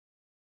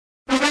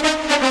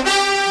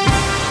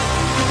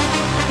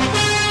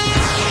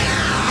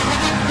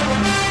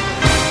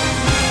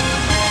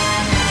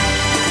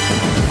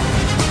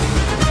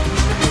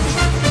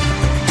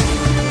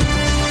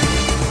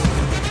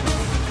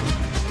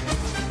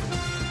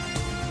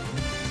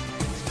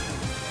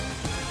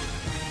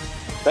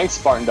Thanks,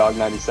 Spartan Dog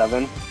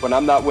 97. When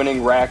I'm not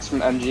winning racks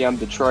from MGM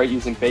Detroit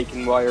using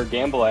bacon wire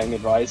gambling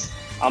advice,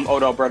 I'm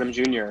Odell Bredham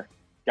Jr.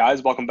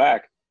 Guys, welcome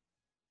back.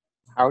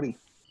 Howdy.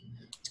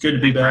 It's good to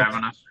be back. For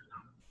having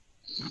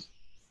us.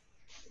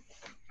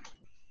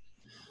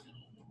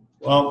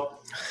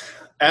 Well,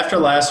 after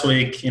last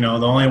week, the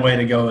only way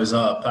to go is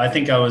up. I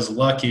think I was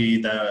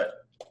lucky that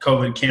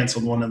COVID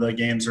canceled one of the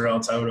games, or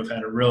else I would have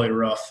had a really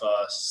rough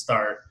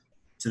start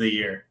to the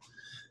year.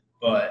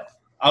 But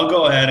I'll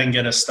go ahead and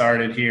get us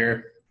started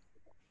here.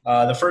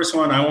 The first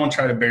one, I won't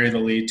try to bury the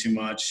lead too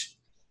much.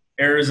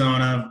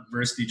 Arizona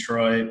versus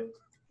Detroit.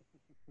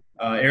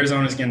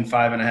 Arizona's getting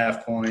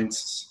 5.5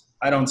 points.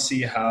 I don't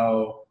see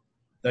how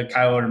the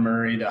Kyler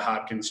Murray to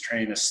Hopkins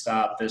train is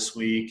stopped this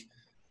week.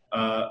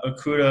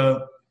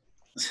 Okuda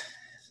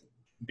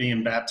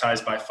being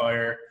baptized by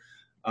fire.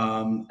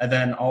 And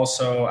then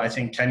also I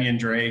think Kenyon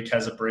Drake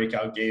has a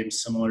breakout game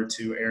similar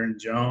to Aaron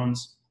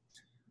Jones.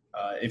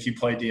 If you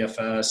play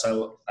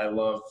DFS, I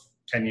love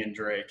Kenyon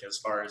Drake as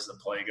far as the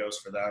play goes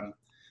for them.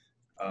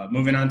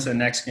 Moving on to the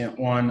next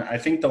one, I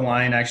think the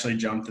line actually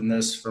jumped in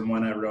this from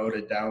when I wrote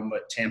it down,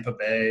 but Tampa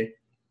Bay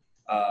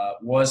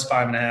was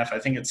 5.5. I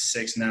think it's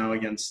 6 now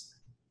against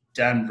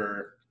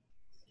Denver.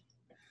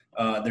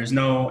 There's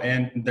no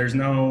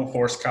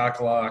Horst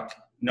Cocklock,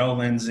 no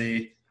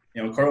Lindsey.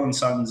 Cortland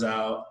Sutton's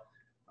out.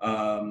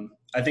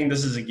 I think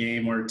this is a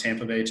game where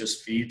Tampa Bay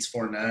just feeds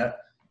Fournette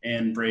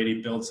and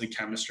Brady builds the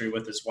chemistry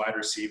with his wide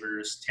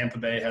receivers. Tampa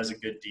Bay has a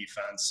good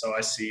defense, so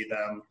I see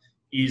them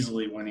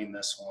easily winning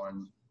this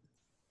one.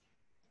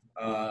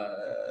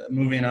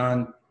 Moving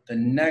on, the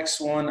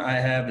next one I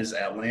have is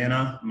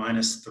Atlanta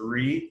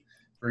 -3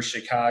 versus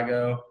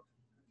Chicago.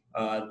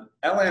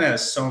 Atlanta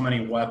has so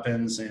many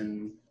weapons,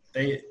 and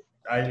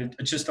I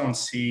just don't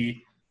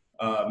see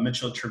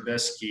Mitchell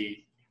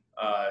Trubisky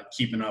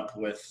keeping up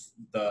with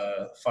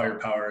the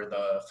firepower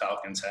the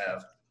Falcons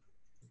have.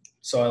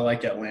 So I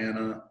like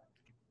Atlanta.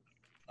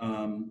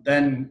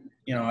 Then,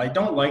 I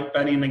don't like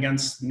betting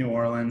against New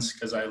Orleans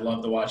because I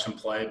love to watch them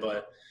play,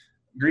 but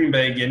Green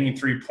Bay getting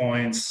 3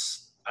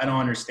 points, I don't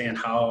understand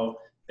how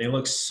they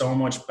look so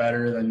much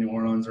better than New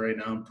Orleans right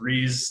now.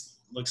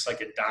 Breeze looks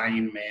like a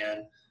dying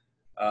man.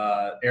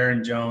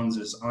 Aaron Jones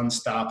is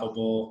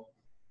unstoppable.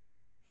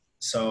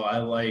 So I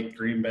like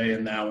Green Bay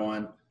in that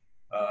one.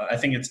 I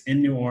think it's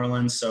in New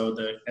Orleans.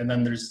 And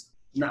then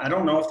I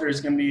don't know if there's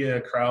going to be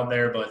a crowd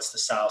there, but it's the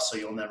South, so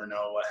you'll never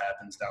know what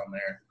happens down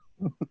there.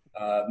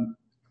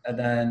 And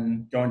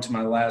then going to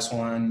my last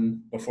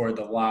one before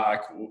the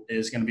lock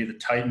is going to be the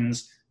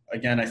Titans.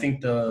 Again, I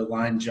think the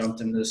line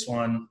jumped in this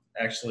one.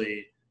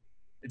 Actually,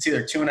 it's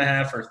either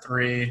 2.5 or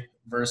 3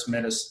 versus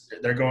Minnesota.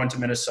 They're going to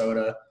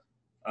Minnesota.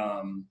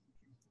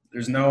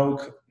 There's no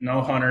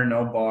Hunter,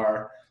 no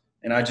Barr,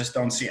 and I just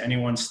don't see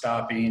anyone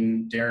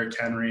stopping Derrick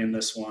Henry in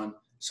this one.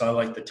 So I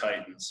like the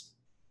Titans.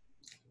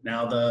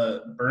 Now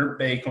the burnt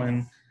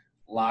bacon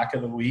lock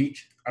of the week,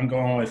 I'm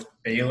going with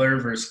Baylor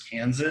versus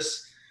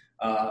Kansas.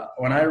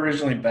 When I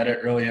originally bet it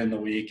early in the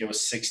week, it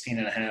was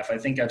 16.5. I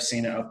think I've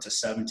seen it up to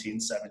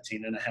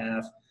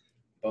 17.5.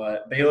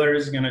 But Baylor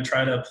is going to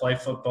try to play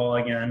football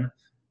again.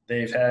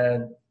 They've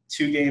had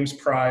 2 games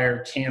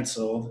prior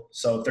canceled,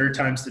 so third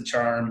time's the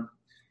charm.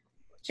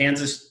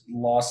 Kansas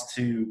lost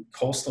to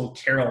Coastal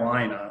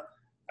Carolina,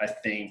 I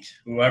think,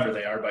 whoever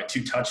they are, by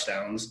 2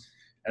 touchdowns.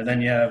 And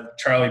then you have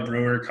Charlie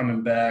Brewer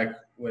coming back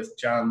with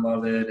John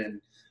Lovett and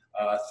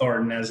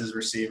Thornton as his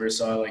receiver.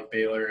 So I like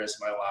Baylor as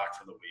my lock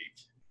for the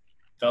week.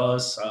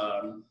 Fellas,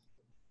 am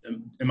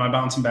I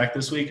bouncing back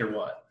this week or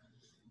what?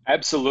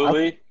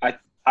 Absolutely.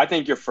 I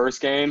think your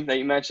first game that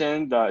you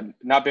mentioned,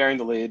 not bearing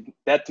the lead,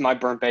 that's my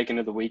burnt bacon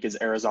of the week is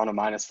Arizona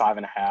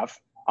 -5.5.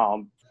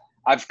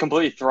 I've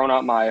completely thrown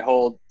out my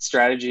whole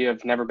strategy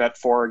of never bet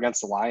 4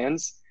 against the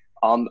Lions.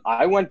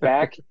 I went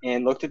back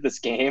and looked at this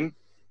game,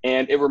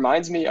 and it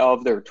reminds me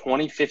of their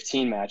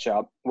 2015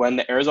 matchup when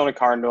the Arizona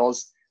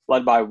Cardinals,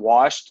 led by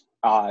washed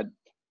I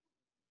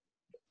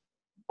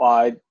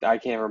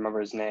can't remember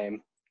his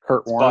name.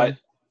 Kurt Warner.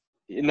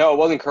 But no, it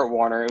wasn't Kurt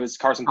Warner. It was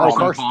Carson Palmer.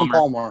 Carson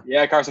Palmer.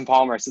 Yeah, Carson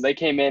Palmer. So they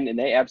came in and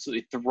they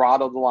absolutely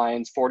throttled the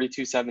Lions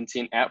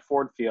 42-17 at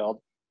Ford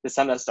Field to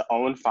send us to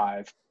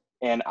 0-5.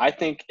 And I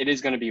think it is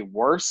going to be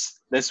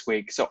worse this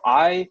week. So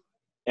I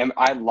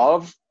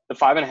love the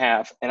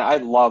 5.5, and I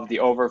love the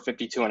over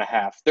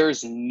 52.5.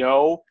 There's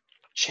no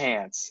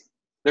chance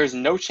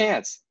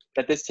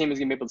that this team is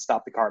going to be able to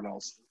stop the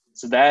Cardinals.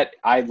 So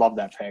I love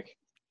that pick.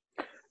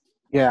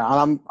 Yeah,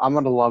 I'm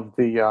going to love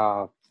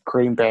the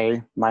Green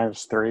Bay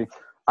 -3.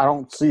 I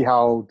don't see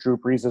how Drew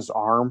Brees'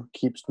 arm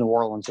keeps New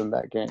Orleans in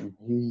that game.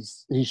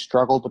 He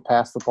struggled to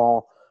pass the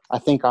ball. I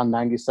think on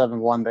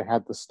 97-1 they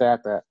had the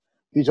stat that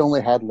he's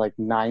only had like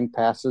 9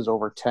 passes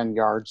over 10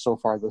 yards so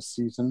far this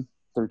season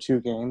through 2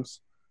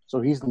 games.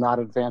 So he's not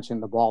advancing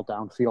the ball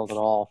downfield at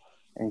all.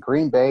 And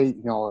Green Bay,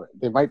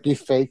 they might be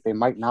fake, they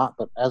might not,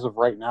 but as of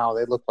right now,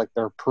 they look like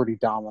they're pretty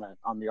dominant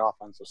on the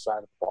offensive side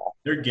of the ball.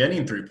 They're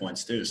getting 3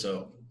 points too,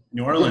 so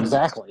New Orleans.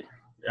 Exactly.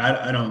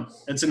 I don't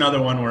 – it's another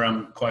one where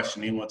I'm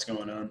questioning what's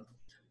going on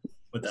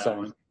with that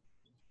one.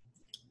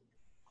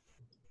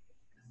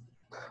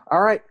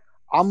 All right,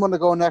 I'm going to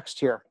go next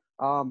here.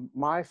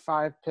 My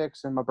 5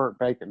 picks and my burnt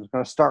bacon is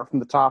going to start from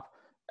the top.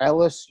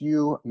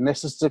 LSU,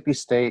 Mississippi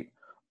State,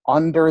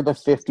 under the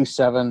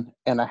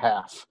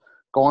 57.5.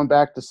 Going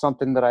back to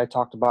something that I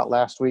talked about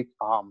last week,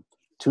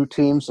 2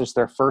 teams, it's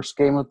their first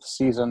game of the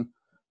season.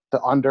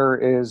 The under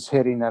is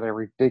hitting at a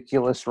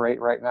ridiculous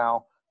rate right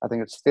now. I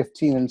think it's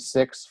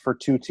 15-6 for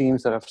 2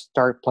 teams that have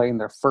started playing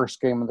their first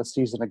game of the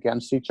season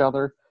against each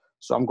other.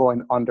 So I'm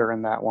going under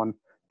in that one.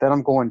 Then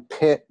I'm going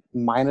Pitt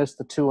minus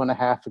the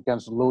 2.5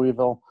 against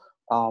Louisville.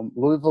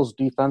 Louisville's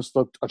defense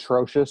looked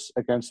atrocious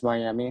against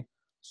Miami.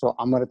 So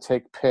I'm going to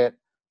take Pitt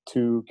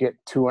to get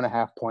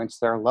 2.5 points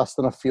there, less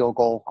than a field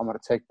goal. I'm going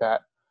to take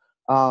that.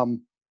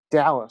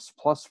 Dallas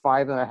plus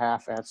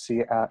 5.5 at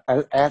Seattle.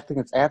 I think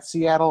it's at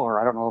Seattle, or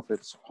I don't know if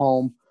it's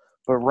home.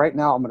 But right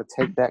now, I'm going to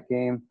take that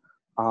game.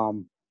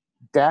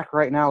 Dak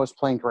right now is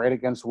playing great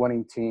against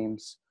winning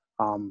teams.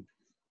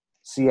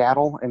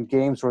 Seattle in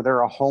games where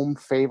they're a home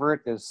favorite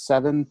is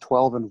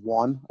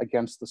 7-12-1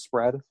 against the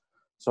spread.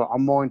 So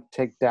I'm going to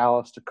take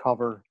Dallas to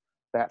cover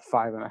that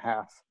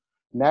 5.5.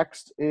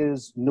 Next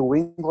is New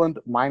England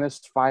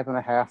minus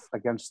 5.5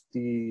 against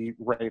the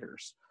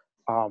Raiders.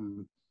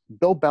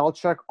 Bill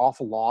Belichick off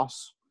a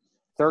loss,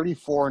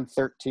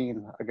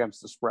 34-13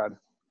 against the spread.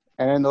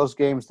 And in those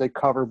games, they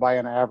cover by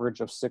an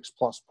average of 6+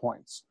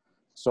 points.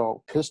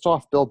 So pissed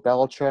off Bill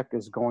Belichick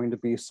is going to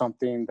be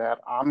something that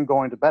I'm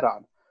going to bet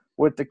on.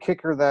 With the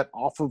kicker that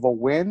off of a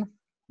win,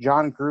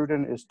 John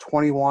Gruden is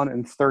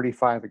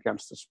 21-35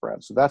 against the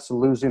spread. So that's a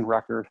losing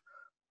record.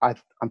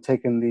 I'm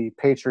taking the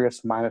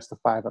Patriots minus the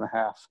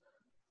 5.5.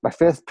 My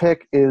 5th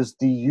pick is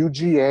the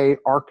UGA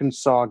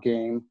Arkansas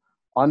game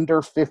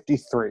under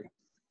 53.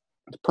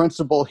 The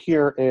principle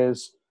here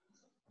is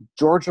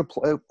Georgia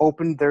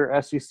opened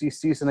their SEC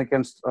season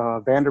against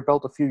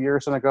Vanderbilt a few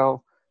years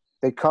ago.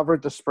 They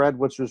covered the spread,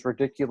 which was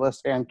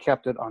ridiculous, and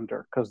kept it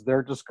under because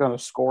they're just going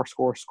to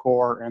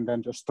score, and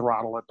then just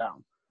throttle it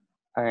down.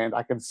 And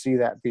I can see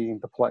that being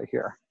the play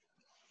here.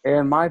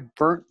 And my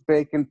burnt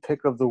bacon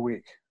pick of the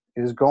week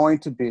is going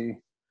to be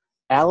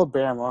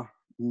Alabama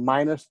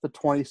minus the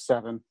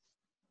 27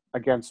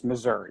 against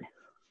Missouri.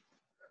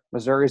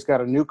 Missouri's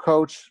got a new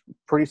coach,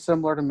 pretty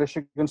similar to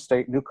Michigan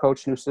State. New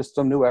coach, new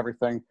system, new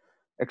everything,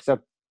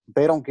 except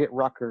they don't get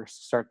Rutgers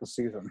to start the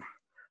season.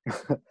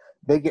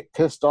 They get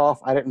pissed off.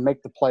 I didn't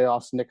make the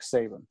playoffs, Nick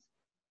Saban.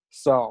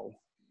 So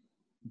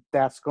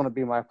that's going to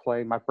be my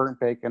play, my burnt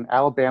bacon.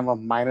 Alabama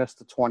minus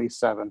the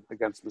 27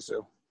 against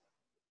Mizzou.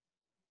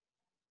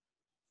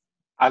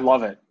 I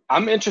love it.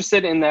 I'm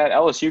interested in that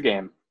LSU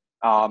game.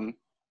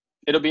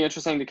 It'll be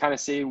interesting to kind of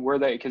see where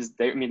because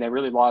they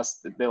really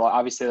lost. They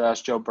obviously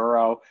lost Joe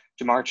Burrow.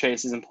 Jamar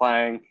Chase isn't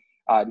playing.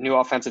 New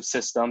offensive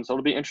system. So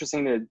it'll be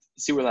interesting to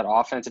see where that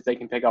offense, if they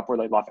can pick up where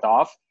they left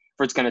off,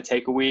 if it's going to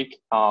take a week.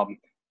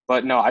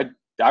 But no,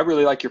 I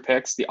really like your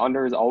picks. The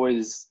under is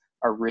always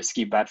a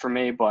risky bet for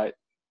me, but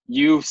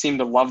you seem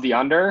to love the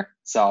under.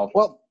 So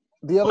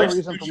the other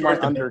reason for my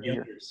under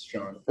here,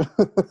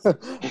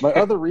 my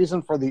other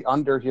reason for the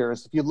under here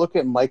is if you look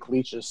at Mike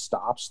Leach's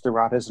stops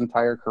throughout his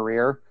entire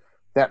career,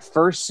 that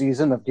first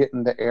season of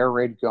getting the air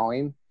raid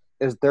going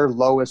is their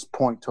lowest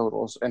point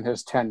totals in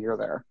his tenure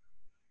there.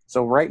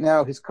 So right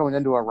now he's coming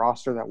into a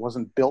roster that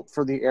wasn't built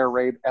for the air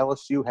raid.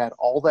 LSU had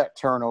all that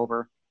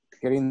turnover.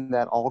 Getting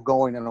that all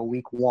going in a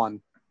week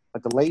 1, a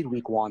delayed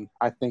week 1,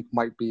 I think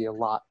might be a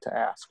lot to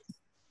ask.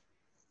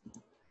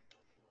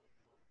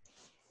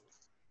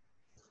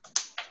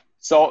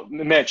 So,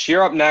 Mitch,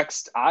 you're up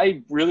next.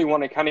 I really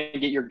want to kind of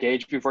get your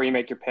gauge before you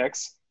make your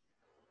picks.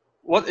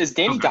 What is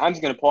Danny Dimes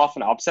going to pull off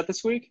an upset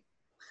this week?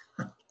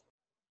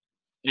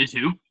 Is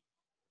who?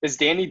 Is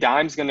Danny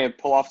Dimes going to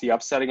pull off the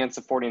upset against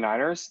the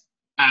 49ers?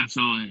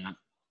 Absolutely not.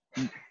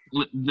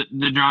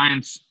 The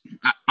Giants,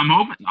 I'm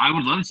hoping, I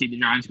would love to see the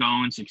Giants go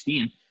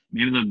 0-16.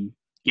 Maybe they'll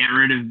get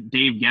rid of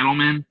Dave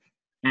Gettleman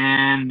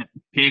and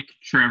pick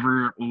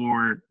Trevor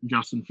or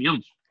Justin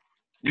Fields.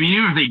 I mean,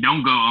 even if they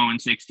don't go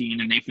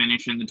 0-16 and they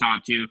finish in the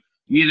top 2,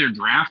 you either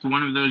draft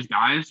one of those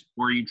guys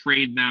or you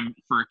trade them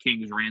for a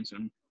king's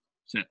ransom.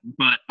 So,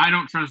 but I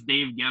don't trust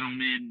Dave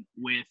Gettleman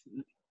with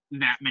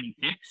that many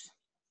picks.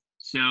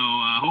 So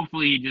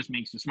hopefully he just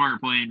makes a smarter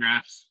play and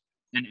drafts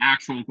an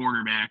actual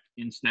quarterback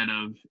instead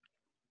of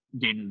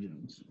Daniel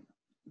Jones.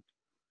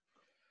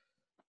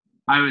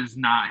 I was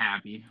not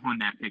happy when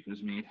that pick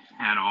was made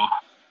at all.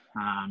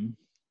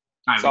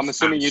 So I'm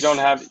assuming you don't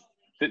have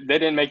 – they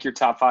didn't make your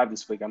top 5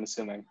 this week, I'm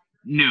assuming.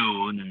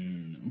 No.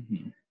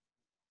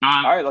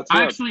 All right, let's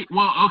hear actually,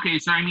 well, okay,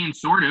 so I mean,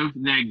 sort of.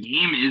 That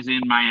game is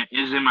in my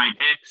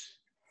picks.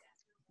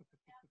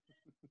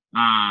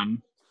 That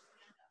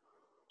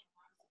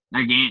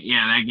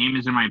game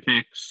is in my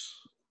picks,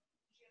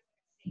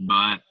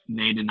 but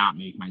they did not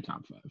make my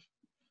top 5.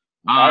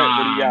 All right,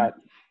 what do you got?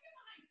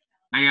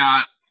 I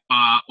got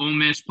Ole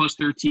Miss plus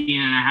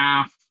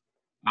 13.5.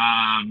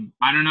 I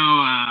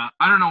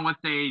don't know what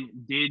they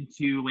did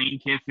to Lane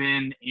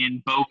Kiffin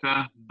in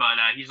Boca, but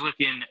he's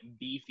looking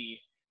beefy.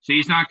 So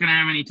he's not going to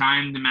have any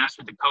time to mess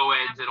with the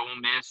co-eds at Ole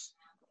Miss.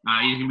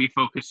 He's going to be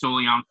focused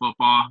solely on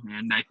football,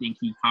 and I think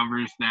he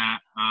covers that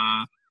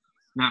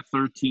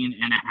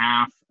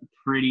 13.5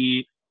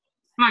 pretty.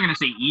 I'm not going to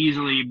say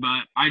easily,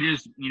 but I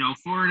just,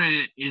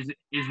 Florida is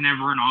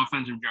never an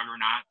offensive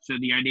juggernaut. So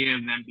the idea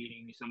of them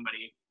beating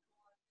somebody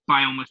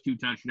by almost 2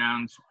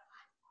 touchdowns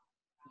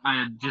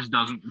just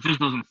doesn't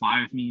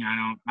fly with me.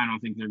 I don't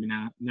think they're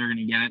gonna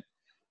get it.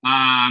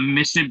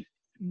 Mississippi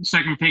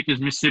second pick is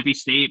Mississippi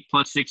State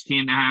plus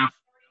 16.5.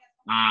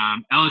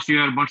 LSU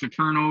had a bunch of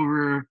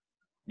turnover,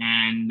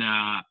 and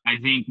I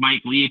think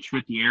Mike Leach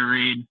with the air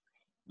raid.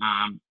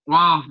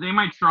 While they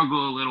might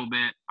struggle a little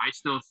bit, I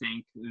still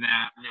think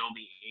that they'll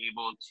be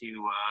able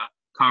to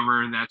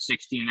cover that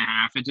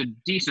 16.5. It's a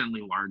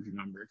decently large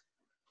number.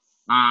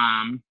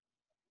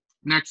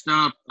 Next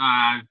up,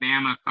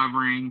 Bama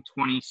covering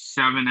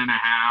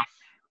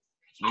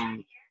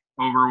 27.5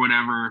 over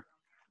whatever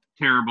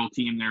terrible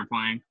team they're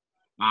playing.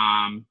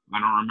 I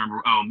don't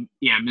remember. Oh,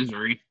 yeah,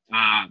 Missouri.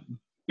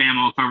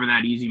 Bama will cover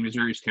that easy.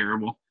 Missouri's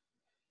terrible.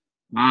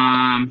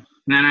 Then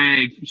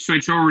I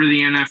switch over to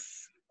the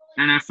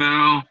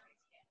NFL.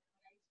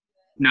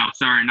 No,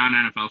 sorry, not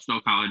NFL,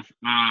 still college.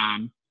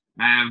 I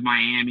have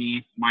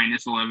Miami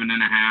minus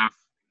 11.5.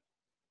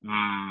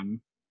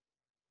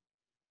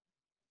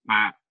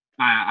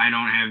 I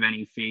don't have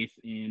any faith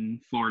in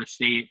Florida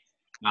State.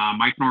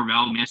 Mike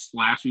Norvell missed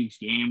last week's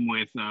game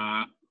with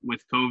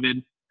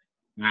COVID,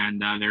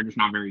 and they're just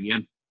not very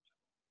good.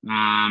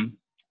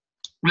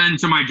 Then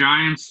to my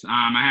Giants,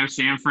 I have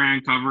San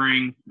Fran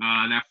covering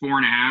that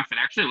 4.5. It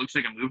actually looks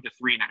like it moved to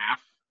 3.5,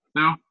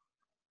 though.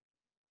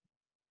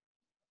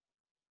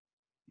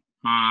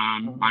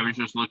 I was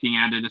just looking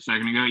at it a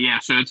second ago. Yeah,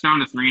 so it's down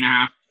to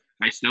 3.5.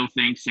 I still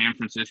think San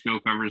Francisco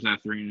covers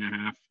that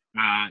 3.5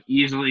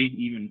 easily,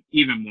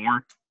 even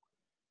more.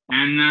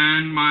 And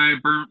then my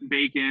burnt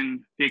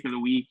bacon pick of the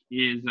week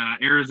is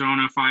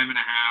Arizona 5.5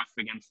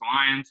 against the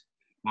Lions.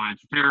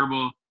 Lions are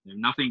terrible. They have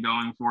nothing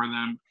going for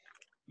them.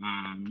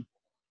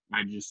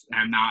 I just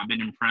have not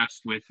been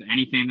impressed with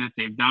anything that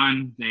they've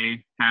done.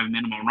 They have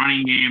minimal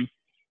running game.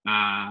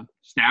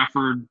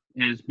 Stafford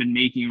has been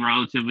making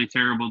relatively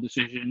terrible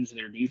decisions.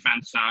 Their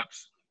defense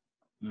sucks.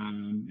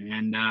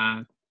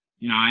 I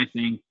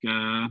think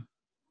Kyler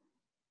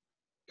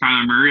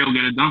Murray will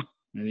get it done.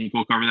 I think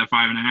we'll cover that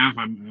 5.5.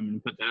 I'm going to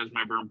put that as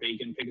my burnt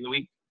bacon pick of the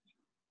week.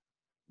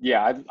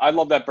 Yeah, I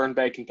love that burnt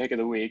bacon pick of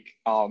the week.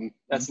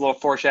 That's a little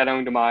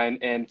foreshadowing to mine.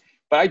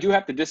 But I do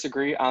have to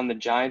disagree on the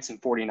Giants and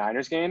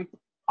 49ers game.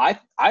 I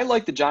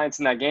like the Giants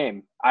in that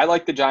game. I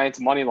like the Giants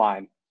money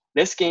line.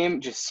 This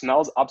game just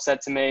smells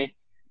upset to me.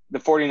 The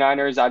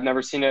 49ers, I've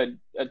never seen a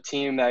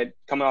team that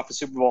coming off the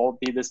Super Bowl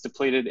be this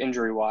depleted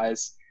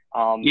injury-wise.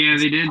 Yeah,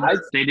 they did.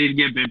 They did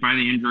get bit by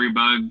the injury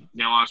bug.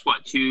 They lost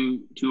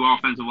two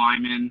offensive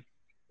linemen.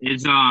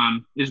 Is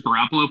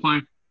Garoppolo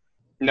playing?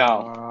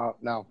 No.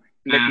 No.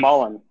 Nick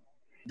Mullen.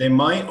 They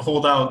might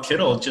hold out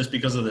Kittle just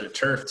because of the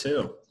turf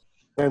too.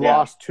 They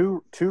lost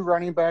two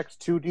running backs,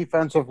 2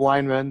 defensive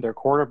linemen. Their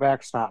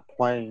quarterback's not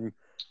playing.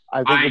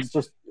 I think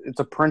it's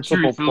a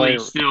principal player.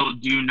 Still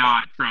do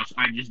not trust.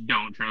 I just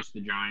don't trust the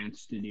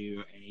Giants to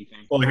do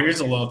anything. Well,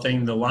 here's a little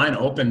thing. The line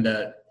opened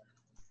at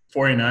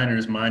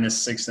 49ers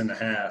minus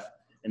 6.5,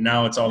 and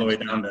now it's all the way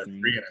down to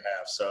 3.5.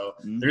 So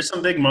there's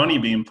some big money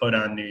being put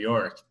on New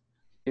York.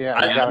 Yeah,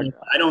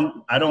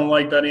 I don't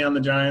like betting on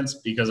the Giants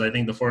because I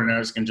think the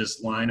 49ers can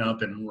just line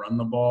up and run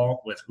the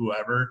ball with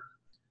whoever.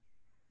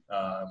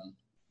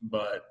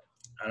 But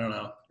I don't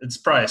know. It's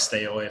probably a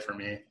stay away for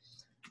me.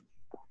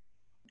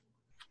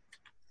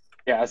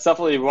 Yeah, it's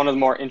definitely one of the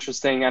more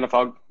interesting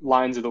NFL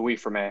lines of the week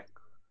for me.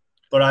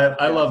 But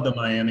I love the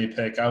Miami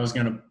pick. I was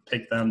going to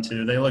pick them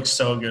too. They look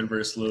so good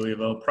versus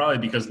Louisville, probably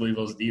because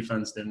Louisville's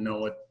defense didn't know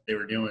what they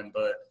were doing.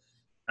 But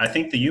I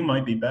think the U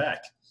might be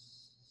back.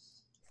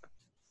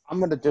 I'm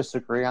going to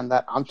disagree on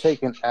that. I'm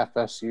taking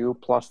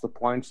FSU plus the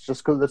points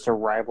just because it's a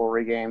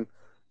rivalry game.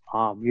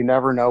 You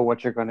never know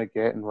what you're going to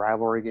get in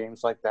rivalry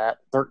games like that.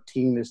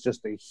 13 is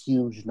just a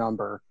huge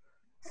number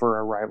for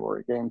a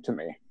rivalry game to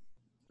me.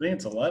 I think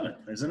it's 11,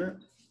 isn't it?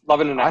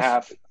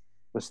 11.5. It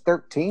was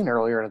 13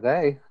 earlier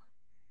today.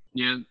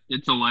 Yeah,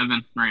 it's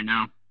 11 right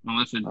now,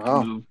 unless it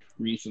moved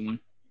recently.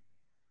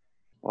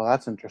 Well,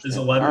 that's interesting. Is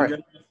 11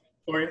 good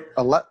for you?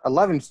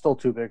 11's still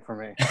too big for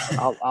me.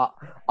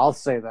 I'll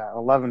say that.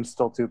 11's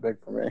still too big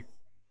for me.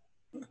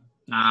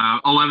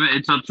 11.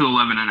 It's up to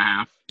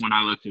 11.5. When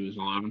I looked, it was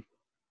 11.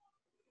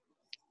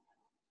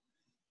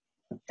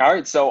 All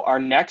right, so our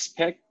next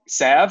pick,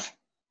 Sav.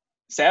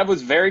 Sav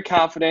was very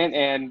confident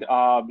and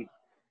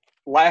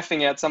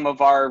laughing at some of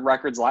our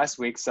records last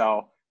week,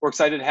 so we're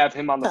excited to have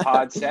him on the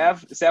pod.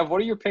 Sav, what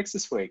are your picks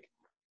this week?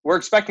 We're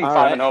expecting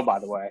 5-0, by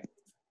the way.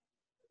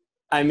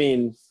 I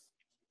mean,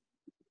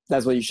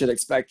 that's what you should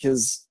expect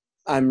because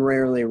I'm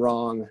rarely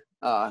wrong,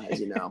 as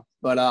you know.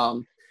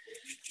 But,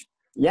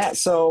 yeah,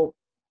 so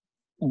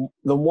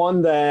the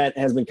one that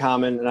has been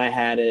common, and I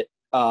had it,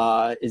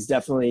 is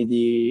definitely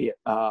the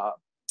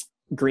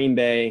Green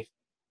Bay,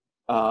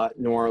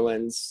 New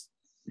Orleans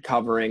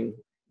covering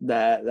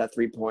that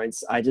 3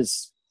 points. I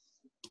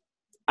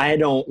I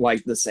don't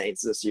like the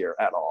Saints this year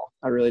at all.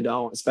 I really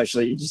don't,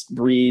 especially just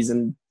Breeze,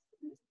 and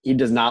he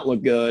does not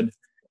look good.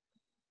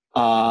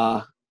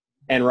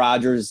 And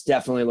Rodgers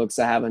definitely looks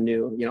to have a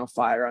new,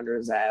 fire under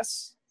his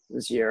ass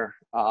this year.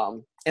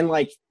 And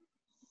like,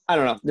 I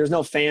don't know, there's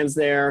no fans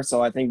there,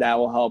 so I think that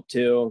will help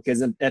too,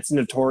 because that's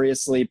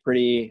notoriously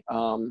pretty,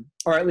 or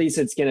at least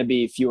it's going to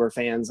be fewer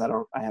fans. I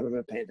haven't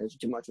been paying attention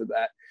too much with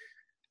that.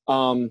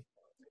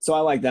 So I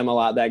like them a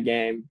lot, that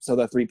game. So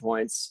the 3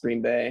 points,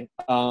 Green Bay.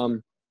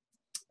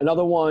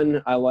 Another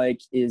one I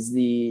like is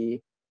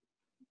the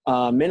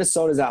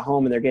Minnesota's at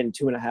home and they're getting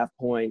 2.5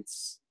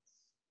 points.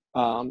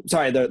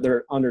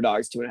 They're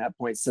underdogs 2.5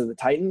 points to the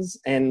Titans.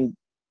 And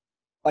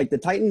like the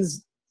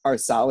Titans are a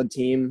solid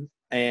team.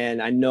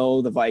 And I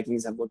know the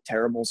Vikings have looked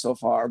terrible so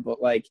far,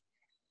 but like,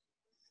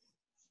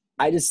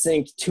 I just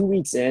think 2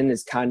 weeks in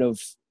is kind of,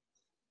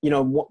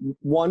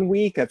 1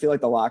 week, I feel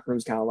like the locker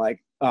room's kind of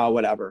like,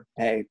 whatever.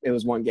 Hey, it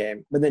was one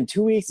game. But then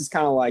 2 weeks is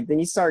kind of like, then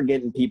you start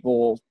getting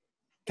people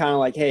kind of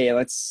like, hey,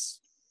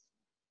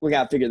 we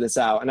got to figure this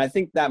out. And I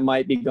think that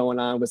might be going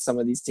on with some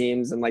of these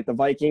teams. And like the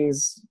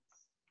Vikings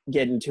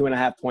getting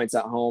 2.5 points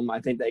at home,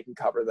 I think they can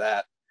cover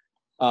that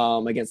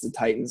against the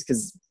Titans,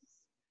 because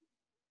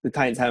the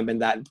Titans haven't been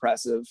that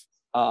impressive.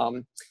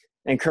 And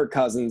Kirk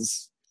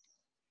Cousins,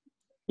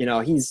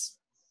 he's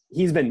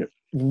been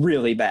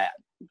really bad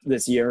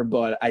this year,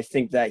 but I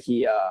think that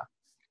he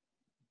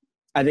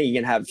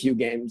can have a few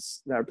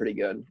games that are pretty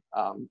good.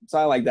 So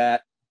I like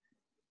that.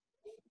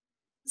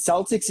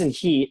 Celtics and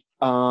Heat,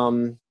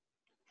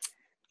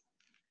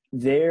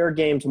 their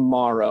game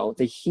tomorrow.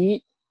 The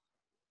Heat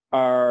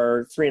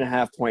are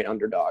 3.5 point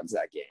underdogs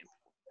that game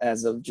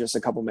as of just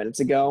a couple minutes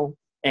ago.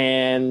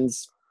 And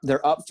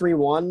they're up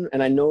 3-1,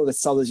 and I know the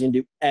Celtics are going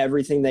to do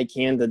everything they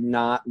can to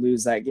not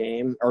lose that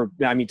game,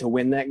 to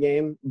win that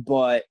game.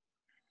 But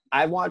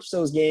I watched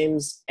those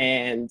games,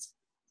 and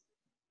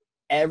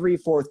every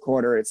fourth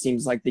quarter, it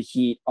seems like the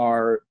Heat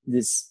are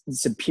this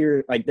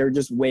superior, like they're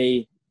just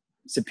way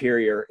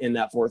superior in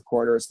that fourth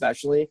quarter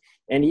especially.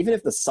 And even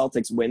if the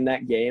Celtics win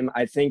that game,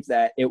 I think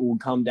that it will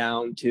come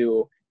down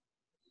to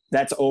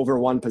that's over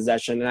one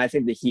possession, and I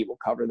think the Heat will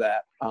cover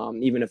that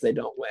even if they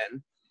don't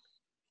win.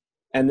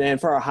 And then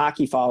for our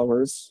hockey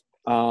followers,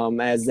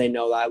 as they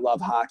know that I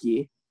love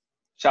hockey.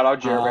 Shout out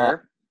Jer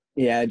Bear.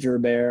 Yeah, Jer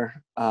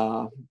Bear.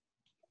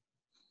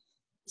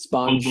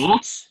 Sponge.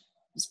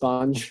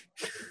 Sponge.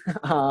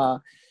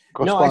 No, Sponge.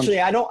 actually,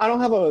 I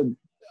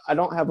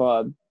don't have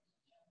a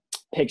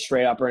pick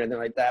straight up or anything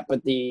like that.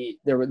 But the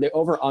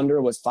over under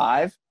was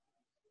 5,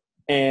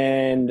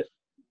 and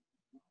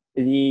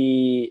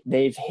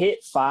they've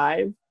hit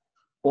 5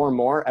 or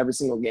more every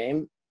single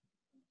game.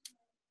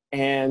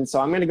 And so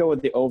I'm going to go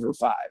with the over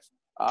 5.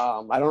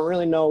 I don't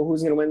really know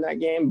who's going to win that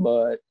game,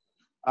 but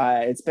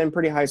it's been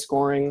pretty high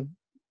scoring,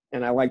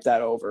 and I like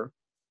that over.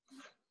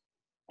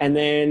 And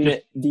then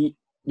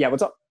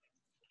what's up?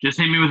 Just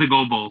hit me with a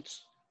Go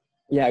Bolts.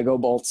 Yeah, Go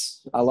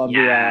Bolts. I love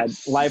the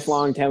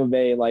lifelong Tampa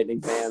Bay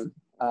Lightning fan.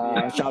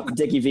 Shout out to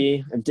Dickie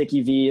V. If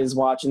Dickie V is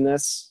watching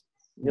this,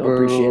 you'll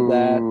appreciate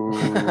that.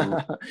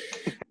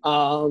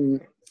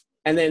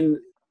 And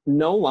then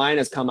no line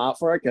has come out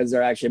for it because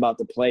they're actually about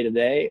to play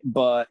today.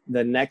 But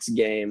the next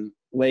game,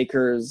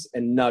 Lakers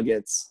and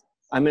Nuggets,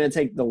 I'm going to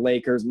take the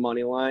Lakers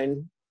money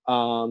line.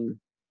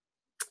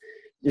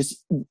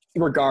 Just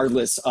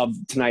regardless of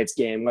tonight's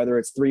game, whether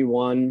it's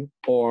 3-1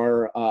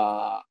 or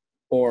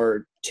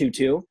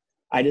 2-2,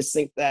 I just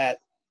think that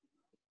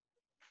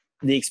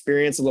the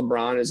experience of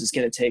LeBron is just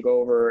going to take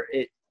over.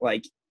 It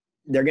like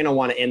they're going to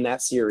want to end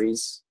that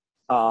series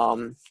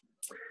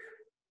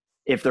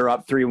if they're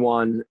up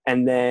 3-1,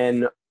 and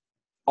then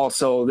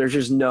also there's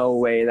just no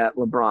way that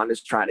LeBron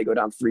is trying to go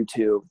down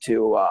 3-2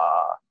 to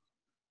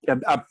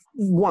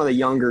one of the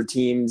younger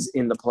teams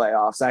in the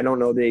playoffs. I don't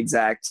know the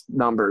exact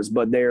numbers,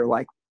 but they're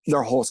like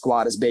their whole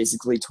squad is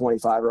basically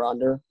 25 or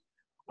under.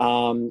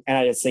 And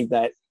I just think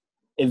that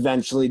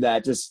eventually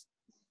that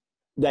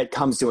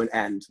comes to an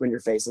end when you're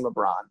facing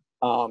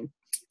LeBron.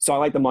 So I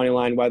like the money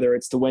line, whether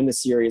it's to win the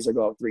series or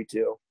go up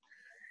 3-2.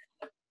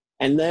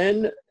 And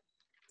then,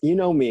 you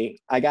know me,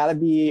 I gotta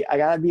be a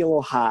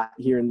little hot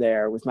here and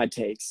there with my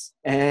takes.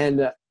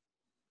 And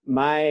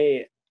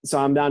so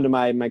I'm down to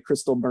my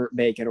crystal burnt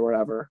bacon or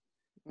whatever.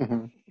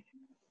 Mm-hmm.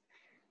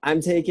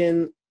 I'm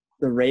taking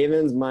the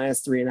Ravens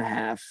minus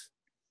 3.5.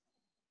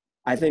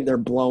 I think they're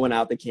blowing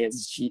out the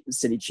Kansas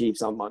City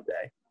Chiefs on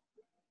Monday.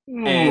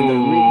 And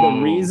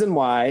the reason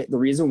why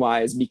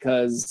is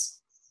because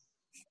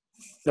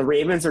the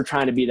Ravens are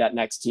trying to be that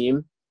next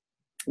team.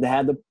 They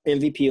had the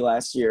MVP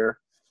last year,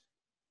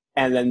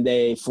 and then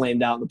they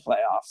flamed out in the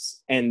playoffs.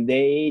 And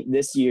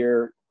this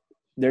year,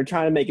 they're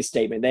trying to make a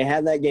statement. They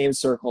had that game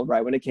circled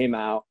right when it came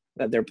out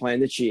that they're playing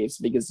the Chiefs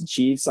because the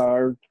Chiefs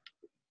are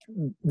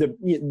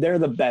they're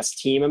the best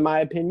team in my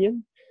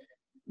opinion.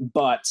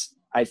 But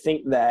I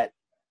think that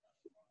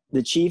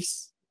the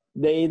Chiefs,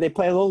 they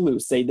play a little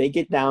loose. They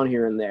get down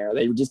here and there.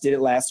 They just did it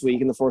last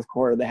week in the fourth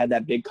quarter. They had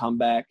that big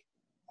comeback.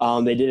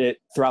 They did it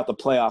throughout the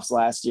playoffs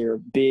last year,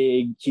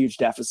 big, huge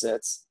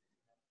deficits.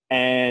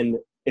 And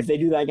if they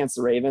do that against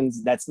the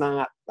Ravens, that's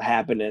not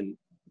happening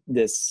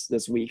this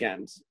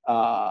weekend.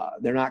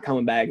 They're not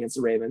coming back against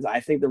the Ravens. I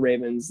think the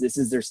Ravens, this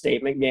is their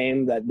statement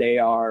game that they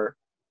are,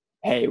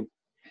 hey,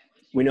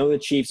 we know the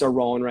Chiefs are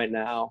rolling right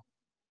now.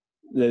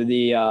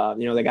 They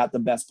got the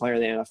best player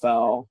in the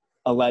NFL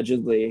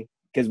allegedly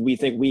because we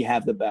think we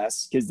have the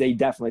best, because they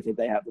definitely think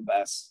they have the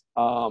best.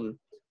 And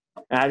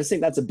I just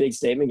think that's a big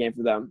statement game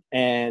for them.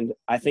 And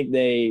I think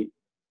they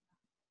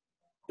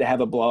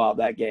have a blowout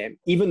that game,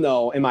 even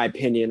though, in my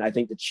opinion, I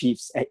think the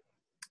Chiefs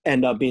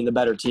end up being the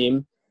better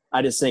team.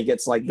 I just think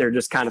it's like they're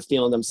just kind of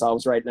feeling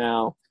themselves right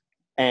now.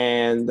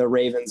 And the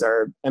Ravens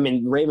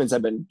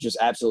have been just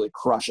absolutely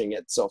crushing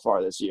it so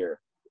far this year.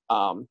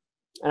 And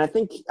I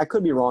think I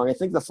could be wrong. I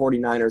think the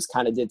 49ers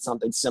kind of did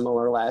something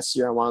similar last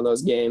year in one of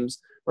those games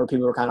where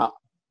people were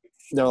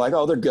they're like,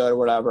 oh, they're good or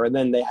whatever. And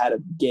then they had a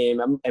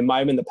game. It might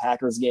have been the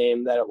Packers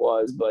game that it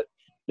was, but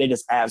they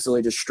just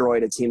absolutely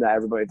destroyed a team that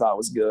everybody thought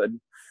was good.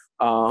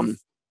 And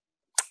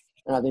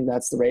I think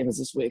that's the Ravens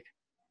this week.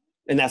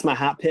 And that's my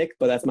hot pick,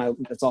 but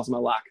that's also my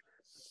lock.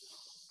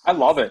 I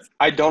love it.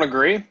 I don't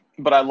agree,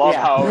 but I love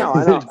how. No,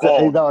 I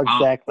know. No,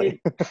 exactly.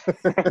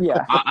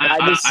 Yeah. I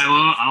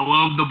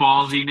love the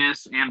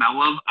ballsiness, and I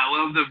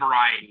love the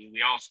variety.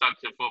 We all stuck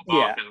to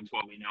football because it's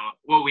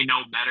what we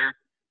know better.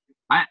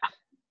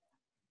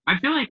 I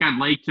feel like I'd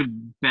like to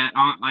bet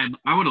on.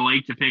 I would have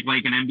liked to pick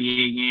like an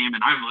NBA game,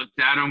 and I've looked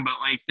at them, but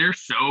like they're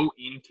so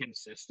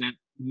inconsistent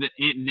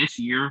this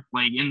year.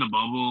 Like in the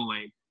bubble,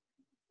 like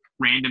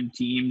random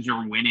teams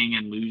are winning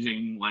and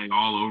losing like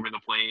all over the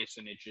place,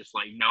 and it's just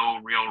like no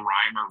real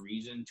rhyme or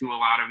reason to a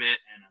lot of it.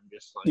 And I'm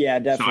just like, yeah,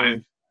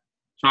 definitely.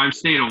 So I've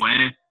stayed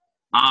away.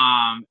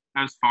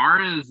 As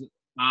far as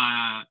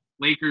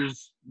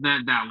Lakers,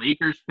 that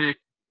Lakers pick,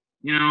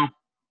 you know.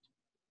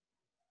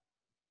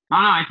 I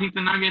don't know. I think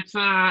the Nuggets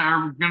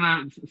are going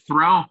to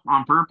throw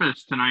on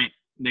purpose tonight.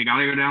 They got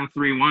to go down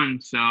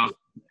 3-1. So,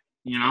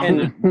 you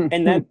know.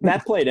 And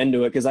that played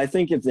into it because I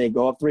think if they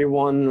go up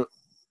 3-1,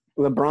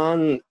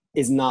 LeBron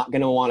is not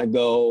going to want to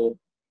go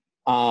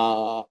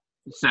watch.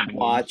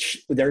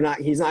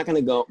 He's not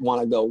going to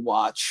want to go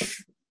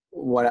watch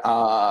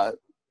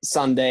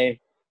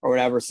Sunday or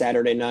whatever,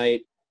 Saturday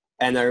night.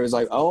 And there was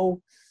like,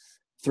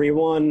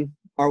 3-1.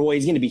 Or, well,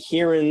 he's going to be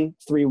hearing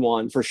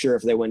 3-1 for sure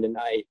if they win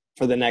tonight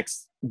for the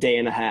next day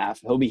and a half.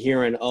 He'll be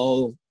hearing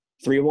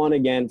 3-1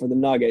 again for the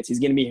Nuggets. He's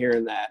going to be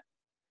hearing that.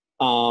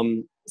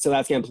 So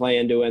that's going to play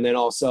into it. And then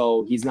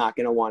also he's not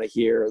going to want to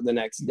hear the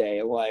next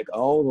day like,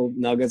 the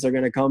Nuggets are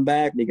going to come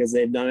back because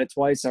they've done it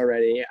twice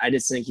already. I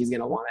just think he's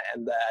going to want to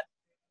end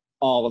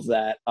all of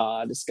that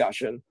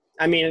discussion.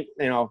 I mean,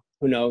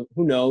 who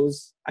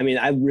knows? I mean,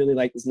 I really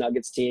like this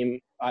Nuggets team.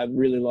 I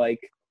really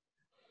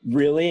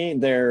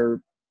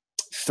they're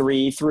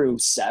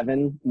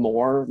 3-7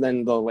 more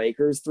than the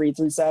Lakers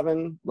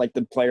 3-7, like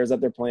the players that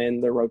they're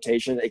playing, their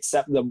rotation,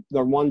 except the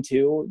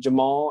 1-2,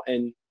 Jamal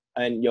and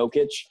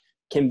Jokic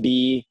can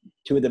be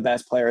two of the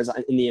best players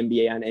in the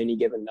NBA on any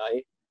given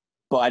night.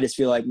 But I just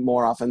feel like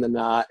more often than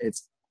not,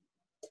 it's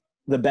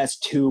the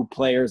best two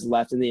players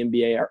left in the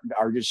NBA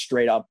are just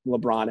straight up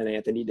LeBron and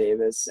Anthony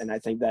Davis. And I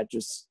think that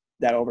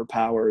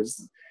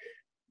overpowers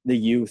the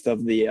youth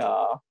of the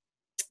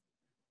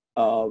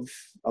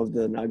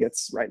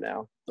Nuggets right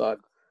now. But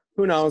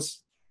who knows?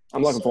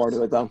 I'm looking forward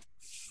to it, though.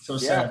 So,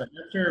 Seth,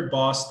 after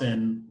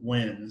Boston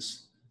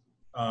wins,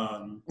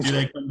 do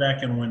they come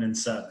back and win in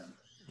 7?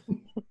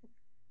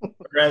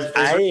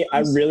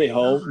 I really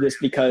hope, just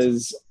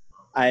because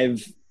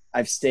I've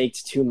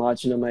staked too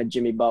much into my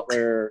Jimmy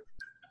Butler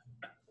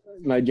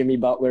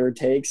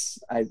takes.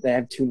 They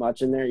have too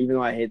much in there, even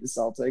though I hate the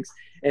Celtics.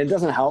 And it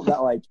doesn't help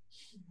that like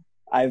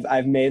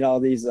I've made all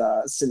these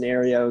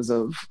scenarios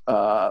of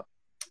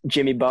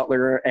Jimmy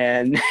Butler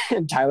and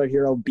Tyler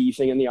Hero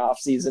beefing in the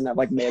offseason. I've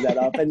like made that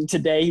up. And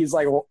today he's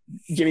like,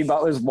 Jimmy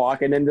Butler's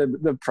walking into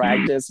the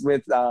practice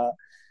with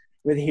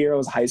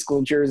Hero's high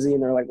school jersey,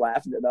 and they're like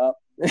laughing it up.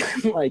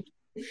 Like,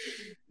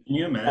 can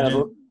you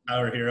imagine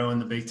Tyler Hero in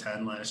the Big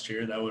Ten last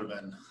year? That would have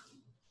been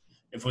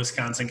if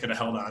Wisconsin could have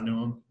held on to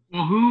him.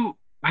 Well,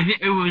 I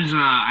think it was.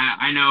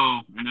 I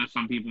know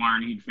some people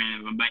aren't a huge fan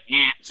of him, but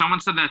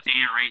someone said that to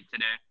Ant Wright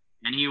today.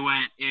 And he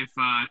went, if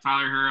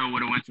Tyler Hero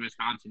would have went to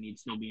Wisconsin, he'd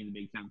still be in the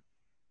Big Ten.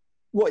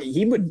 Well,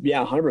 he would,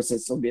 100%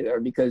 still be there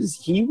because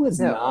he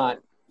was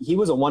he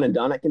was a one and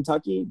done at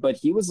Kentucky, but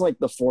he was like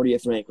the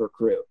 40th ranked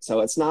recruit. So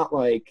it's not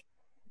like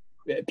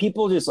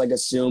people just like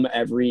assume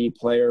every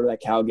player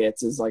that Cal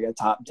gets is like a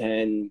top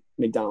 10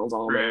 McDonald's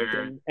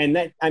All-American. And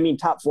that, I mean,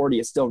 top 40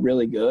 is still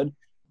really good,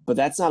 but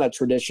that's not a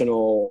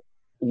traditional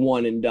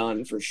one and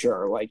done for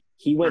sure. Like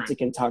he went to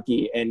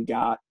Kentucky and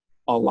got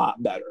a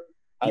lot better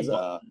as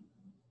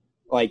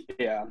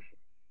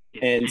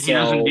and he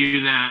doesn't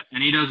do that.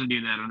 And he doesn't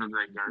do that under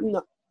Greg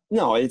Gard.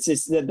 No, it's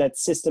just that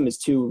system is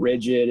too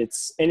rigid.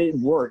 It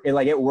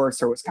works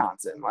for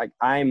Wisconsin. Like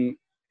I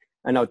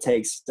know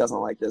Takes doesn't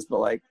like this, but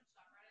like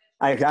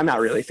I'm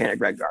not really a fan of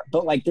Greg Gard.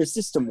 But like their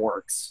system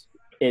works.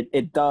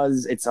 It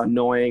does. It's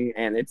annoying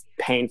and it's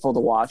painful to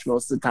watch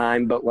most of the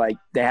time. But like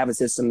they have a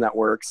system that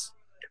works.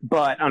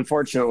 But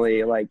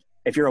unfortunately, like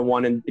if you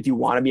want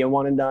to be a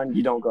one and done,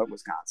 you don't go to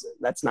Wisconsin.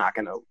 That's not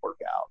going to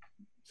work out.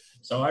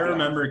 So I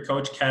remember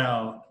Coach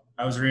Cal.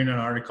 I was reading an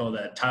article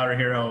that Tyler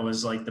Hero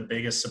was like the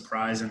biggest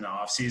surprise in the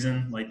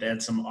offseason. Like they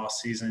had some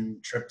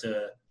offseason trip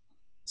to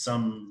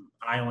some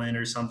island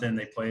or something.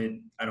 They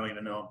played, I don't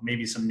even know,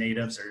 maybe some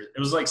natives, or it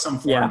was like some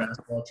foreign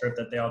basketball trip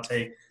that they all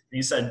take. And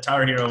he said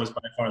Tyler Hero was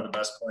by far the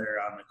best player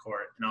on the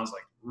court. And I was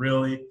like,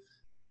 really?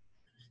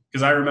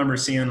 Because I remember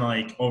seeing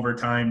like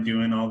overtime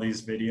doing all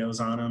these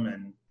videos on him,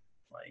 and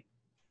like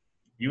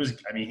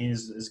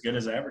he's as good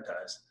as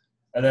advertised.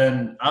 And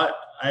then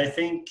I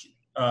think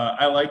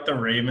I like the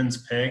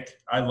Ravens pick.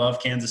 I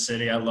love Kansas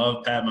City. I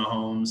love Pat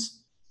Mahomes.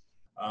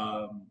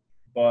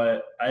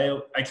 But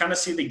I kind of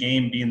see the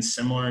game being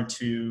similar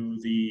to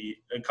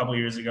a couple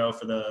years ago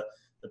for the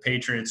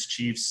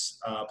Patriots-Chiefs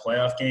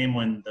playoff game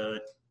when the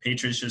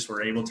Patriots just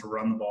were able to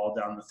run the ball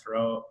down the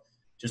throat,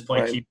 just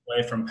keep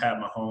play from Pat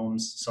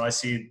Mahomes. So I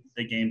see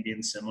the game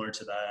being similar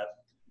to that.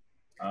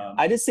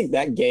 I just think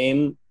that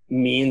game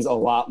means a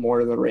lot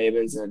more to the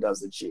Ravens than it does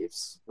the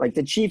Chiefs. Like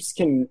the Chiefs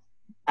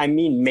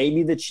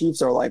maybe the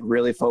Chiefs are like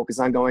really focused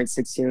on going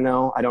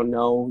 16-0. I don't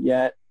know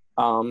yet.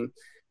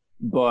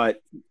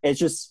 But it's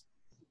just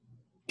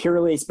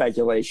purely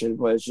speculation,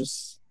 but it's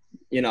just,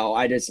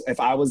 if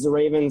I was the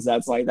Ravens,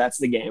 that's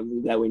the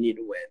game that we need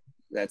to win.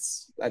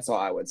 That's all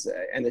I would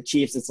say. And the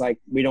Chiefs, it's like,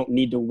 we don't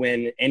need to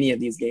win any of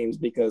these games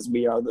because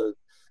we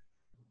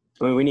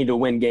need to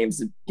win games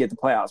to get the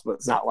playoffs, but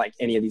it's not like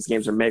any of these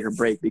games are make or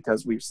break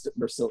because we're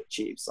still the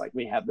Chiefs. Like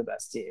we have the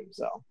best team.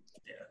 So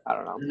I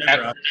don't know.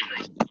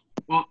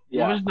 Well,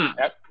 what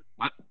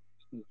was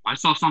I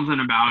saw something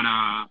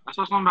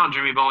about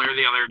Jimmy Butler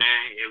the other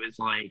day. It was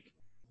like,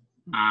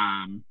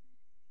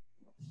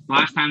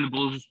 last time the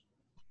Bulls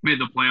made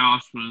the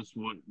playoffs was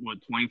what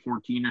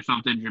 2014 or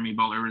something. Jimmy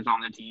Butler was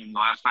on the team. The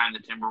last time the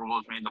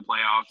Timberwolves made the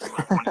playoffs was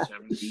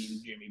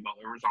 2017. Jimmy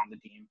Butler was on the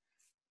team.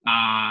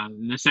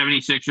 The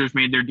 76ers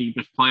made their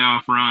deepest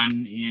playoff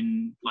run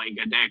in like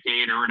a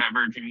decade or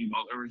whatever. Jimmy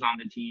Butler was on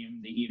the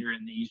team. The Heat are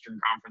in the Eastern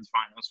Conference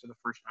Finals for the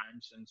first time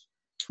since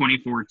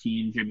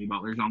 2014. Jimmy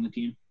Butler's on the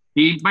team.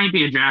 He might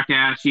be a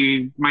jackass.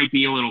 He might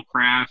be a little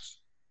crass.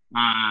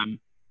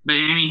 But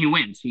he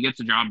wins. He gets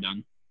the job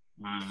done.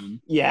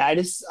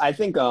 I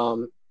think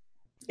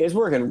it's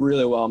working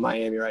really well in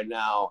Miami right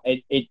now.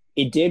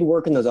 It did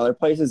work in those other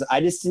places.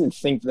 I just didn't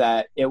think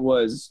that it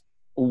was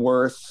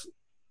worth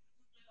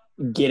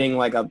getting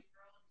like a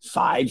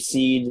 5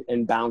 seed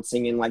and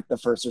bouncing in like the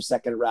first or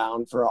second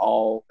round for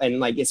all, and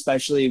like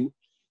especially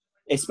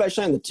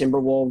on the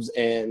Timberwolves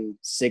and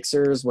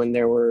Sixers when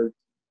there were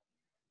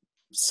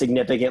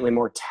significantly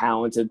more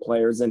talented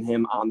players than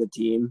him on the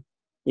team.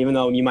 Even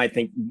though you might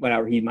think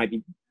whatever he might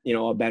be,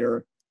 a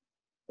better,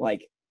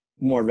 like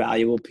more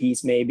valuable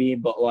piece maybe,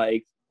 but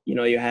like,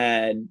 you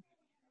had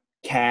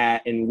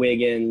Cat and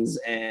Wiggins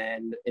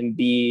and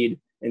Embiid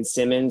and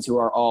Simmons who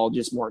are all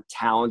just more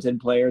talented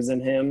players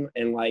than him.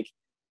 And like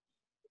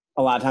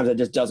a lot of times it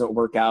just doesn't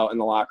work out in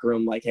the locker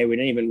room. Like, hey, we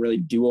didn't even really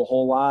do a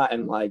whole lot.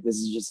 And like, this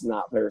is just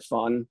not very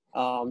fun.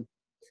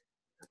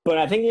 But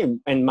I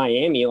think in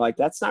Miami, like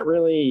that's not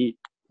really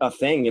a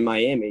thing in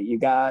Miami. You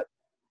got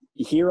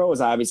Hero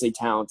is obviously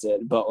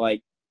talented, but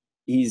like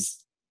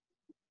he's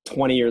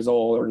 20 years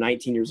old or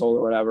 19 years old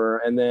or whatever.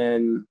 And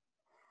then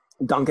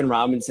Duncan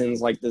Robinson's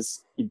like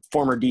this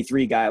former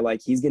D3 guy.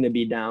 Like he's going to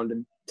be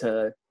down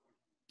to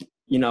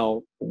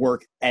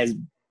work as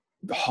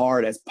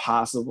hard as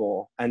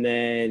possible. And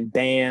then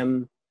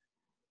Bam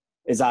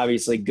is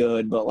obviously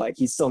good, but like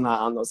he's still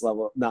not on the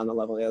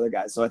level of the other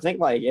guys. So I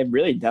think like it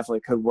really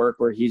definitely could work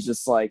where he's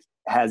just like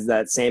has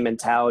that same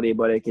mentality,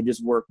 but it could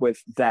just work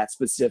with that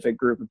specific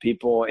group of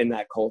people in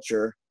that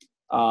culture.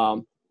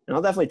 And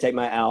I'll definitely take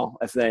my L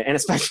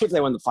especially if they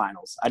win the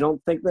finals. I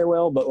don't think they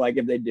will, but like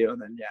if they do,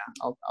 then yeah,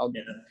 I'll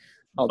take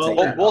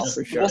that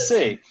for sure. We'll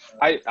see.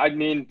 I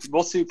mean,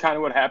 we'll see kind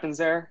of what happens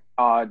there.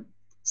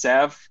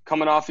 Sav,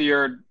 coming off of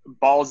your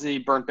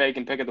ballsy burnt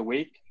bacon pick of the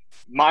week,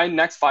 my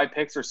next 5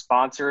 picks are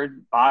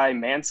sponsored by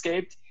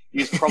Manscaped.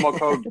 Use promo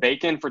code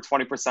BACON for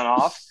 20%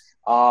 off.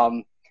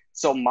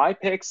 So my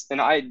picks,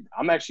 and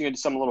I'm actually going to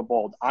do something a little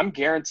bold. I'm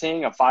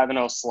guaranteeing a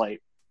 5-0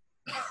 slate.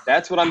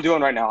 That's what I'm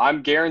doing right now.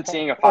 I'm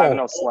guaranteeing a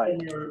 5-0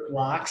 slate.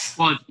 Locks.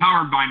 Well, it's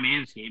powered by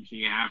Manscaped, so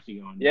you have to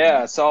go on.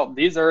 Yeah, so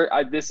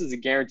this is a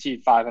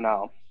guaranteed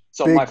 5-0.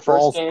 So Big my first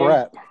balls, game.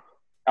 Brett.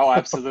 Oh,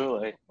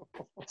 absolutely.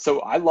 So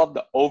I love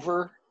the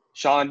over.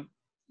 Sean,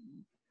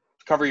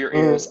 cover your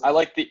ears. I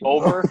like the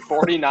over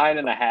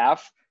 49.5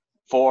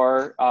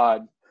 for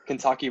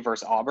Kentucky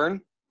versus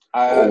Auburn.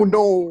 Oh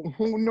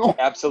no.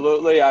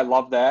 Absolutely. I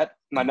love that.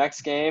 My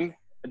next game,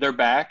 they're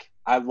back.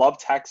 I love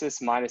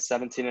Texas minus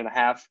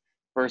 17.5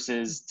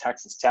 versus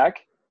Texas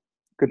Tech.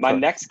 My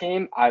next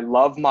game, I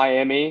love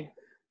Miami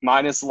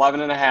minus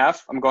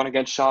 11.5. I'm going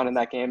against Sean in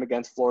that game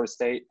against Florida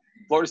State.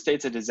 Florida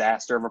State's a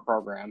disaster of a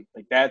program.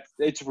 Like that,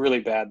 it's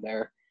really bad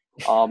there.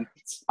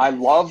 I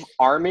love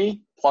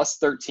Army plus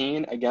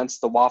 13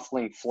 against the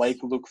waffling flake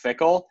Luke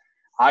Fickell.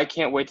 I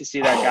can't wait to see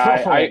that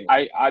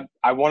guy.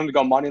 I wanted to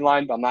go money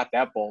line, but I'm not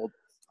that bold.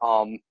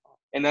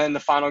 And then the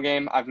final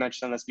game, I've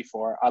mentioned this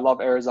before. I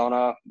love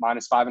Arizona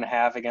minus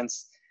 5.5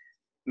 against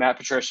Matt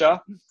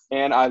Patricia.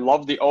 And I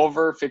love the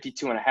over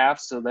 52.5.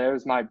 So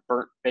there's my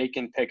burnt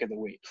bacon pick of the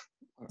week.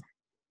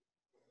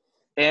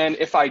 And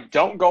if I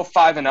don't go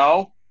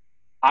 5-0,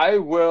 I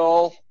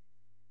will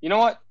 – you know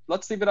what?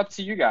 Let's leave it up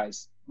to you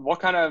guys. What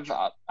kind of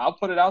I'll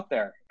put it out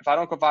there. If I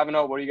don't go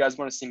 5-0, what do you guys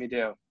want to see me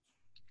do?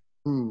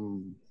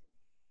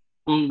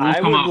 We'll I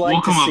come would up. like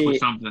We'll to come up see with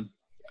something.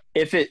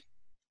 if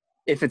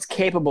it's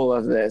capable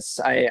of this.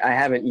 I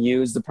haven't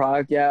used the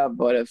product yet,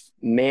 but if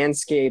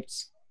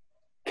Manscaped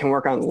can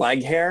work on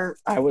leg hair,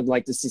 I would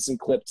like to see some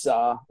clipped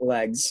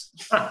legs.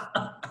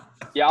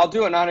 Yeah, I'll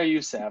do it now to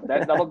you, Sav.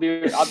 That'll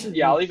be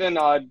 – I'll even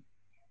I'll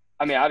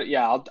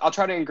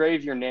try to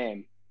engrave your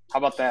name. How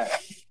about that?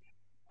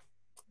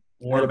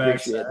 I'd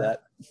appreciate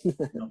that.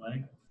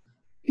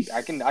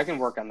 I can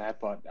work on that,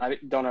 but I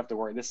don't have to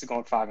worry. This is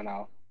going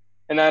 5-0.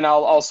 And then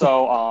I'll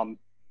also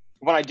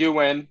when I do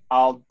win,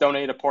 I'll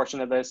donate a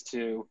portion of this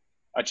to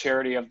a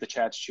charity of the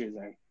chat's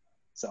choosing.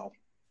 So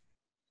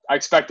I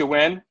expect to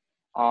win.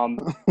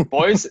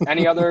 Boys,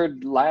 any other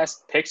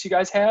last picks you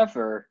guys have?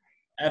 Or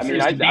I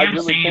mean, I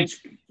really think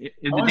if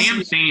the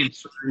damn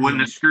Saints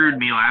wouldn't have screwed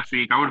me last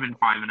week, I would have been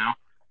 5-0.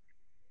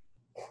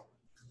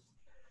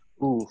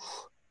 Oof.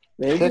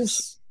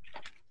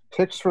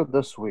 Picks for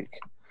this week.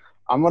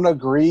 I'm going to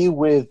agree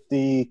with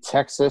the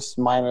Texas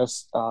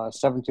minus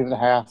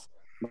 17.5,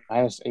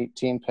 minus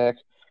 18 pick.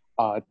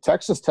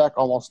 Texas Tech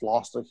almost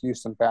lost to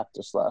Houston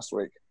Baptist last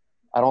week.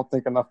 I don't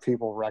think enough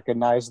people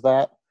recognize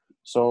that.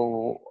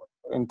 So,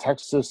 and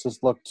Texas has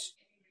looked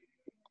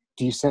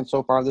decent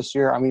so far this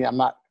year. I mean, I'm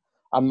not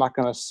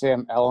going to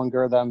Sam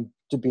Ellinger them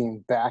to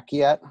being back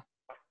yet,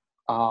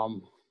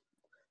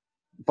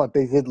 but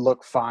they did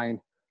look fine.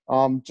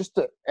 Just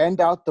to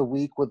end out the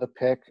week with a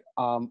pick,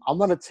 I'm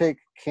going to take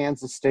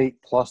Kansas State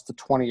plus the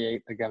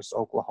 28 against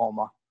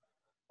Oklahoma.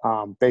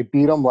 They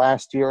beat them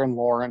last year in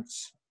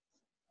Lawrence.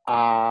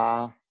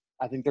 I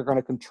think they're going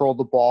to control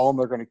the ball, and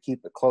they're going to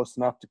keep it close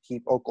enough to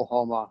keep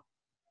Oklahoma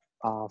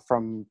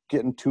from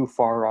getting too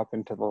far up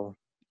into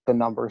the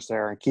numbers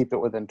there and keep it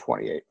within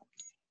 28.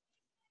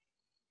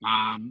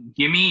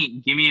 Give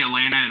me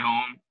Atlanta at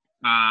home,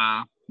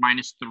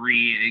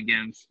 -3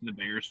 against the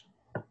Bears.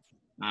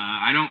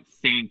 I don't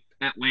think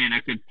Atlanta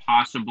could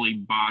possibly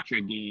botch a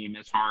game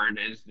as hard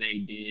as they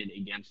did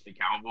against the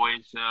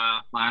Cowboys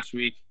last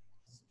week.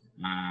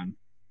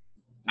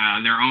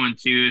 They're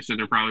 0-2, so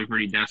they're probably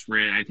pretty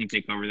desperate. I think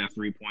they cover that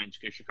 3 points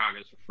because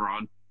Chicago's a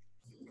fraud.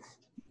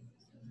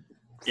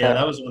 Yeah,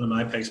 that was one of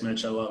my picks,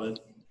 Mitch. I love it.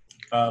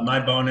 My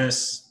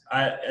bonus,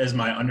 as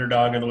my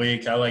underdog of the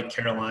week, I like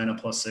Carolina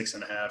plus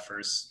 6.5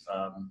 versus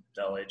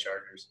the LA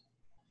Chargers.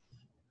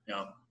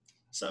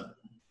 So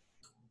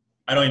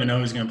I don't even know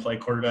who's going to play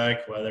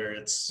quarterback, whether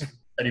it's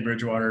Teddy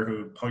Bridgewater,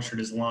 who punctured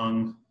his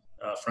lung,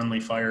 friendly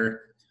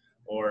fire,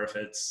 or if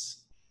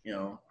it's,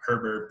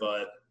 Herbert,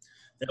 but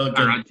they look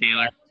good. Tyrod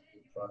Taylor.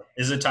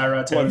 Is it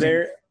Tyrod Taylor?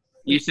 Well,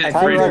 You said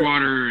Tyrod-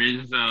 Bridgewater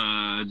is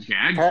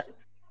Jag?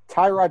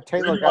 Tyrod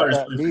Taylor got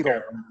that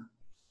needle.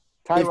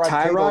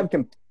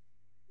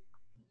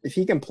 If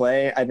he can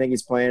play, I think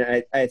he's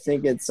playing. I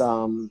think it's he's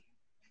already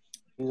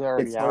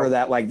it's out. sort of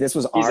that like this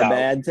was He's our out.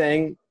 bad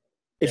thing.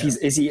 If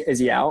is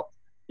he out?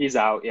 he's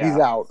out. Yeah. He's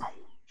out.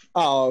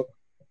 Oh,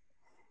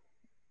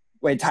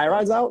 wait,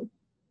 Tyrod's out.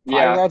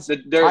 Yeah.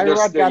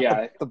 Tyrod got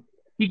yeah. the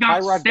He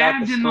got Tyrod got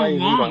stabbed the in the stray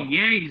lung. needle.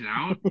 Yeah, he's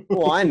out.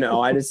 Well, I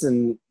know. I just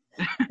didn't.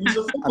 He's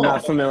a I'm football not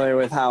player. familiar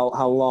with how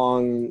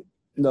long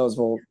those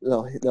will.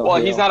 They'll Well,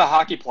 heal. he's not a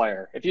hockey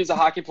player. If he was a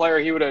hockey player,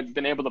 he would have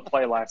been able to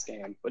play last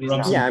game. But he's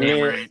Rubs not. Yeah, I Damn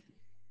mean, right.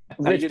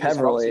 Rich He just rubs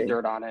some Peverly.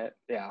 dirt on it.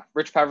 Yeah,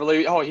 Rich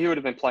Peverly. Oh, he would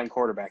have been playing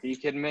quarterback. Are you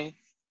kidding me?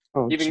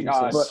 Oh, Even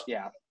Jesus.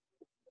 yeah.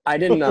 I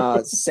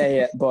didn't say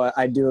it, but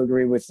I do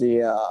agree with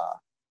the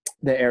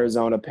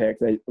Arizona pick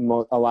that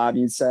a lot of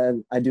you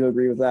said. I do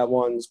agree with that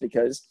one just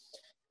because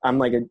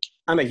I'm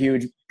a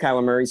huge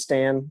Kyler Murray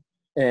stan,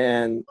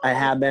 and I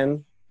have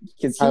been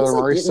because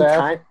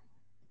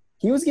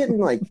he was getting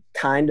like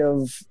kind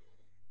of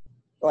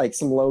like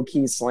some low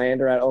key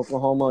slander at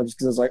Oklahoma just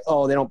because it's like,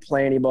 oh, they don't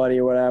play anybody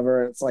or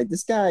whatever. And it's like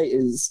this guy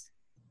is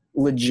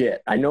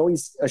legit. I know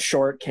he's a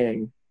short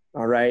king,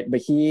 all right,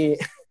 but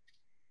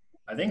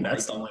I think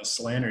that's the only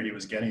slander he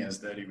was getting is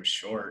that he was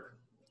short.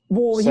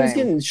 Well, he was Same.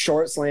 getting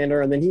short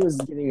slander, and then he was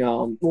getting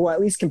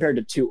at least compared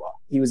to Tua,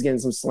 he was getting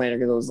some slander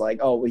because it was like,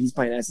 oh, well, he's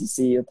playing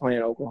SEC, he's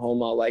playing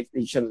Oklahoma, like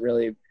he shouldn't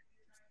really,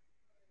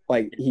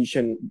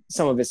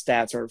 some of his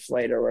stats are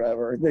inflated or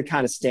whatever. The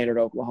kind of standard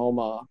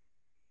Oklahoma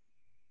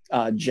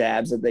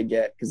jabs that they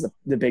get because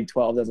the Big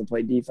 12 doesn't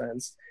play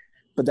defense.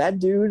 But that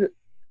dude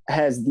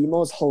has the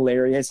most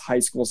hilarious high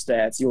school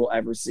stats you will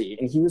ever see,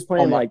 and he was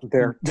playing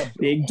the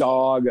big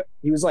dog.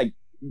 He was like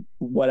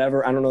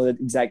whatever, I don't know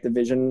the exact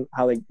division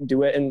how they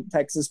do it in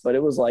Texas, but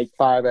it was like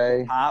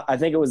 5A. I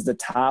think it was the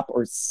top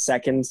or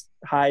second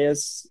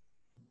highest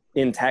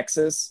in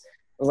Texas. I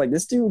was like,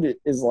 this dude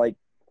is like,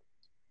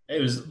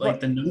 It was like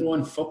the number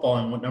one football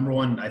and number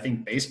one, I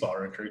think, baseball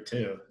recruit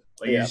too.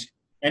 Like Yeah.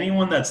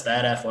 anyone that's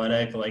that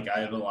athletic, like I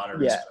have a lot of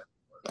respect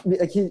for.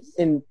 like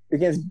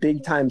against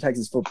big time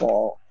Texas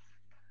football,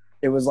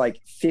 it was like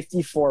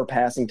 54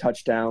 passing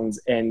touchdowns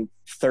and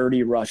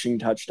 30 rushing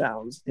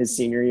touchdowns his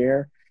senior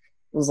year.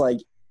 It was like,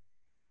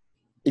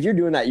 if you're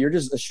doing that, you're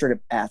just a straight up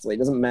athlete. It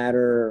doesn't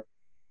matter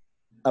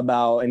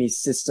about any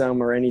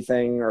system or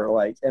anything, or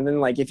like, and then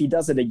like if he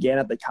does it again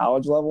at the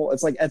college level,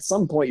 it's like at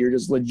some point you're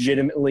just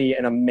legitimately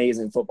an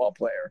amazing football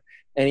player.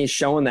 And he's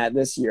showing that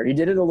this year. He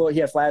did it a little,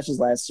 he had flashes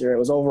last year. It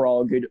was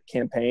overall a good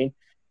campaign,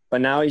 but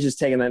now he's just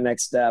taking that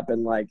next step.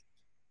 And like,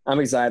 I'm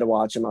excited to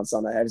watch him on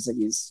Sunday. I just think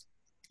he's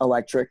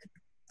electric.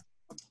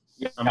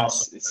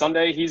 Yes,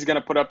 Sunday he's going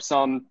to put up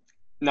some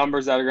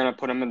numbers that are going to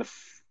put him in the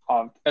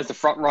as the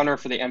front runner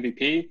for the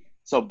MVP.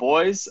 So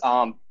boys,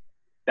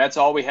 that's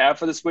all we have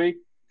for this week.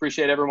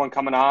 Appreciate everyone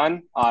coming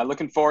on.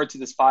 Looking forward to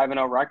this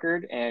 5-0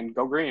 record, and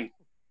go green.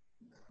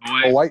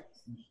 Go white.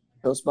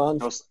 Go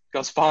Sponge.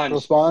 Go Sponge. Go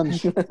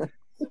Sponge.